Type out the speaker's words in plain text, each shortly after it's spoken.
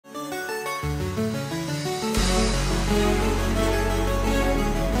As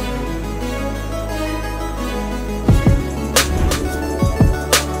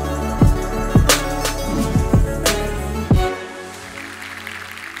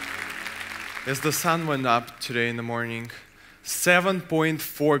the sun went up today in the morning,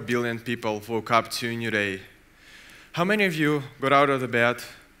 7.4 billion people woke up to a new day. How many of you got out of the bed,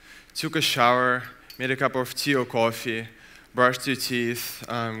 took a shower, made a cup of tea or coffee, brushed your teeth,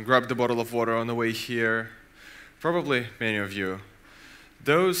 grabbed a bottle of water on the way here? Probably many of you.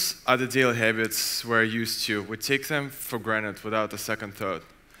 Those are the daily habits we're used to. We take them for granted without a second thought.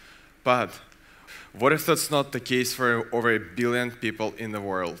 But what if that's not the case for over 1 billion people in the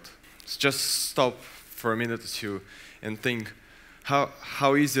world? Just stop for a minute or two and think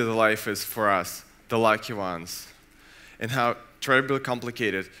how easy the life is for us, the lucky ones, and how terribly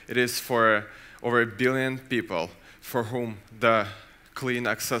complicated it is for over 1 billion people for whom the clean,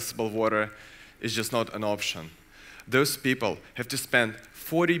 accessible water is just not an option. Those people have to spend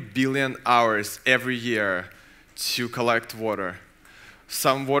 40 billion hours every year to collect water.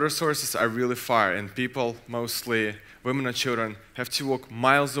 Some water sources are really far, and people, mostly women and children, have to walk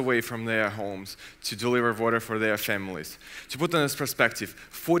miles away from their homes to deliver water for their families. To put in this perspective,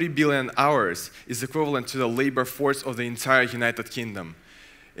 40 billion hours is equivalent to the labor force of the entire United Kingdom.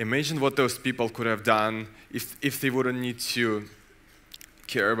 Imagine what those people could have done if they wouldn't need to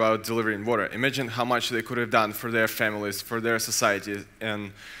care about delivering water. Imagine how much they could have done for their families, for their society,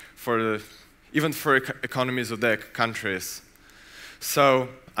 and even for economies of their countries. So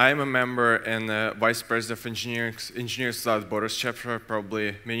I am a member and vice president of Engineers Without Borders chapter.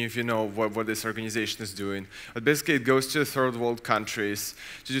 Probably many of you know what this organization is doing. But basically it goes to third world countries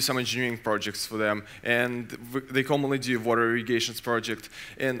to do some engineering projects for them. And they commonly do water irrigations project.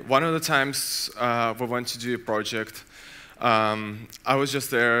 And one of the times we went to do a project, I was just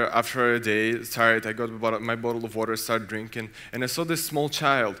there after a day, tired. I got my bottle of water, started drinking. And I saw this small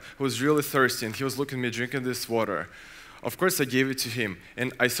child who was really thirsty, and he was looking at me drinking this water. Of course, I gave it to him,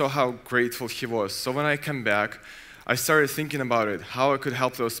 and I saw how grateful he was. So when I came back, I started thinking about it, how I could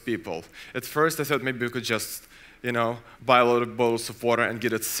help those people. At first, I thought maybe we could just, buy a lot of bottles of water and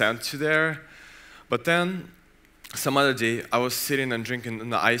get it sent to there. But then, some other day, I was sitting and drinking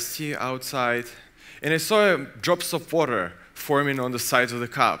an iced tea outside, and I saw drops of water forming on the sides of the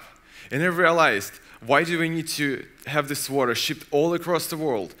cup. And I realized, why do we need to have this water shipped all across the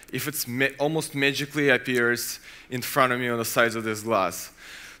world if it's almost magically appears in front of me on the sides of this glass?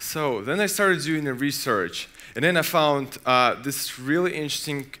 So then I started doing the research, and then I found this really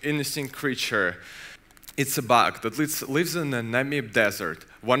interesting creature. It's a bug that lives in the Namib Desert,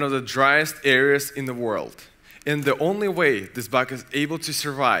 one of the driest areas in the world. And the only way this bug is able to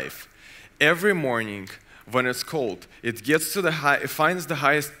survive, every morning when it's cold, it finds the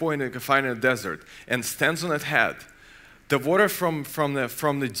highest point it can find in the desert and stands on its head. The water from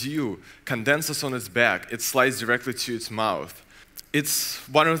the dew condenses on its back. It slides directly to its mouth. It's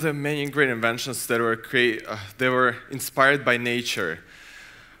one of the many great inventions that were inspired by nature.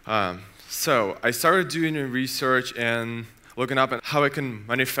 So I started doing research and looking up at how I can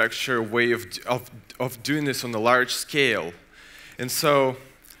manufacture a way of doing this on a large scale. And so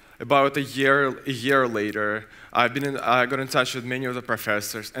about a year later, I got in touch with many of the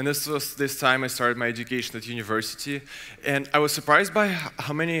professors, and this time I started my education at university, and I was surprised by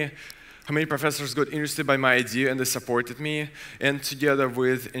how many professors got interested by my idea and they supported me. And together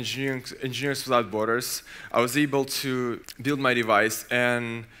with Engineers Without Borders, I was able to build my device,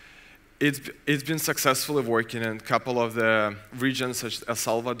 and it's been successfully working in a couple of the regions such as El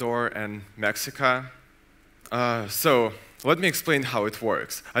Salvador and Mexico. So let me explain how it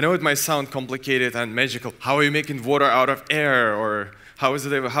works. I know it might sound complicated and magical. How are you making water out of air? Or how is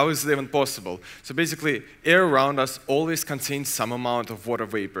it even possible? So basically, air around us always contains some amount of water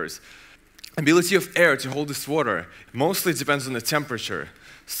vapors. Ability of air to hold this water mostly depends on the temperature.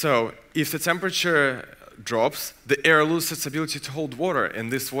 So if the temperature drops, the air loses its ability to hold water,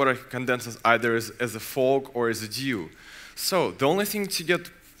 and this water condenses either as a fog or as a dew. So the only thing to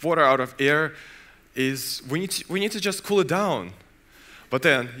get water out of air is we need to just cool it down. But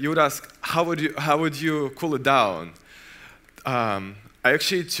then you would ask, how would you cool it down?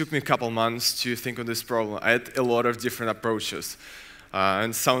 It took me a couple months to think of this problem. I had a lot of different approaches,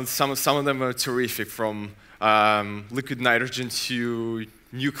 and some of them were terrific, from liquid nitrogen to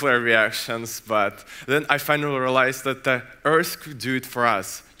nuclear reactions. But then I finally realized that the Earth could do it for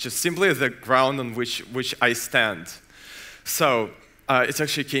us, just simply the ground on which I stand. So this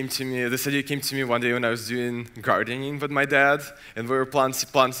idea came to me one day when I was doing gardening with my dad, and we were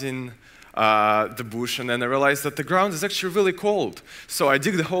planting the bush, and then I realized that the ground is actually really cold. So I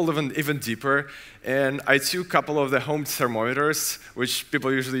dig the hole even deeper, and I took a couple of the home thermometers, which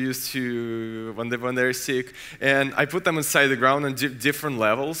people usually use to when they're sick, and I put them inside the ground on different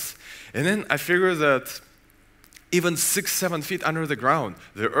levels. And then I figured that even 6-7 feet under the ground,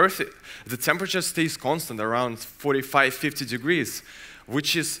 the temperature stays constant around 45-50 degrees,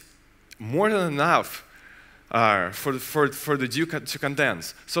 which is more than enough for the dew to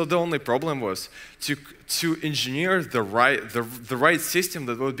condense. So the only problem was to engineer the right system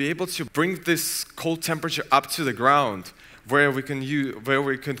that will be able to bring this cold temperature up to the ground, where we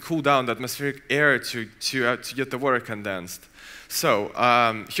can cool down the atmospheric air to get the water condensed. So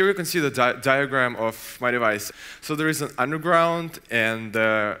here you can see the diagram of my device. So there is an underground and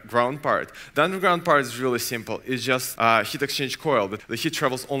the ground part. The underground part is really simple. It's just a heat exchange coil. The heat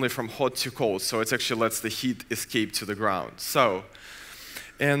travels only from hot to cold, so it actually lets the heat escape to the ground.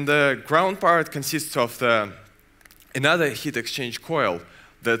 And the ground part consists of another heat exchange coil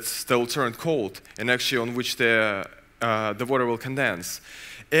that will turn cold, and actually on which the water will condense.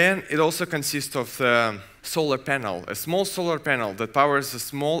 And it also consists of the solar panel, a small solar panel that powers a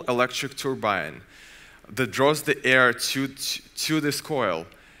small electric turbine that draws the air to this coil,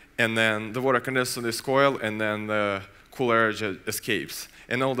 and then the water condenses on this coil, and then the cool air escapes.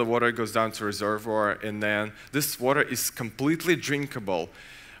 And all the water goes down to reservoir, and then this water is completely drinkable.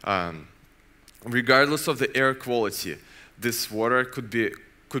 Regardless of the air quality, this water could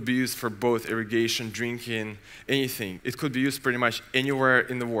be used for both irrigation, drinking, anything. It could be used pretty much anywhere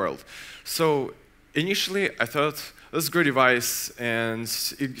in the world. So initially, I thought, this is a great device, and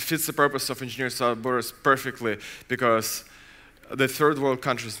it fits the purpose of engineering southern borders perfectly, because the third world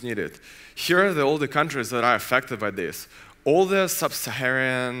countries need it. Here are all the countries that are affected by this. All the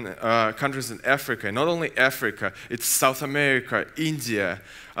sub-Saharan countries in Africa, not only Africa, it's South America, India,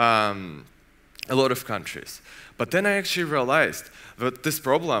 a lot of countries. But then I actually realized that this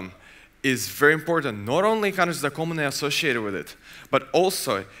problem is very important, not only in countries that are commonly associated with it, but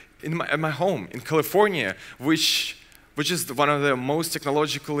also in my home, in California, which is one of the most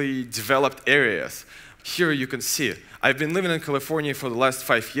technologically developed areas. Here you can see, I've been living in California for the last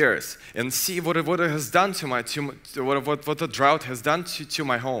 5 years, and see what it has done what the drought has done to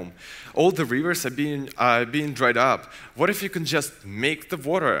my home. All the rivers are being dried up. What if you can just make the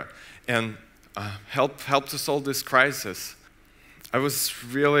water and help to solve this crisis? I was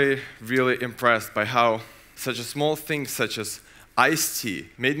really, really impressed by how such a small thing such as iced tea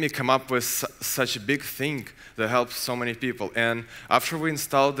made me come up with such a big thing that helps so many people. And after we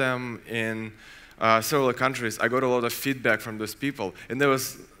installed them in several countries, I got a lot of feedback from those people. And there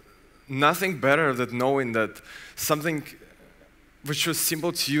was nothing better than knowing that something which was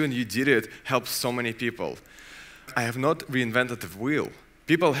simple to you and you did it helps so many people. I have not reinvented the wheel.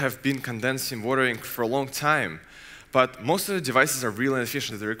 People have been condensing water for a long time. But most of the devices are really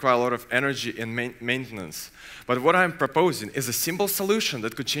inefficient. They require a lot of energy and maintenance. But what I'm proposing is a simple solution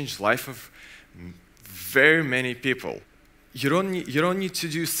that could change the life of very many people. You don't need to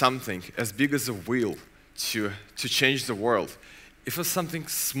do something as big as a wheel to change the world. If it's something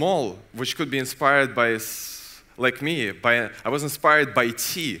small, which could be inspired by, like me, I was inspired by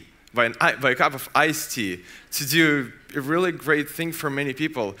tea, by a cup of iced tea, to do a really great thing for many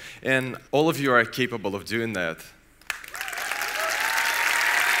people. And all of you are capable of doing that.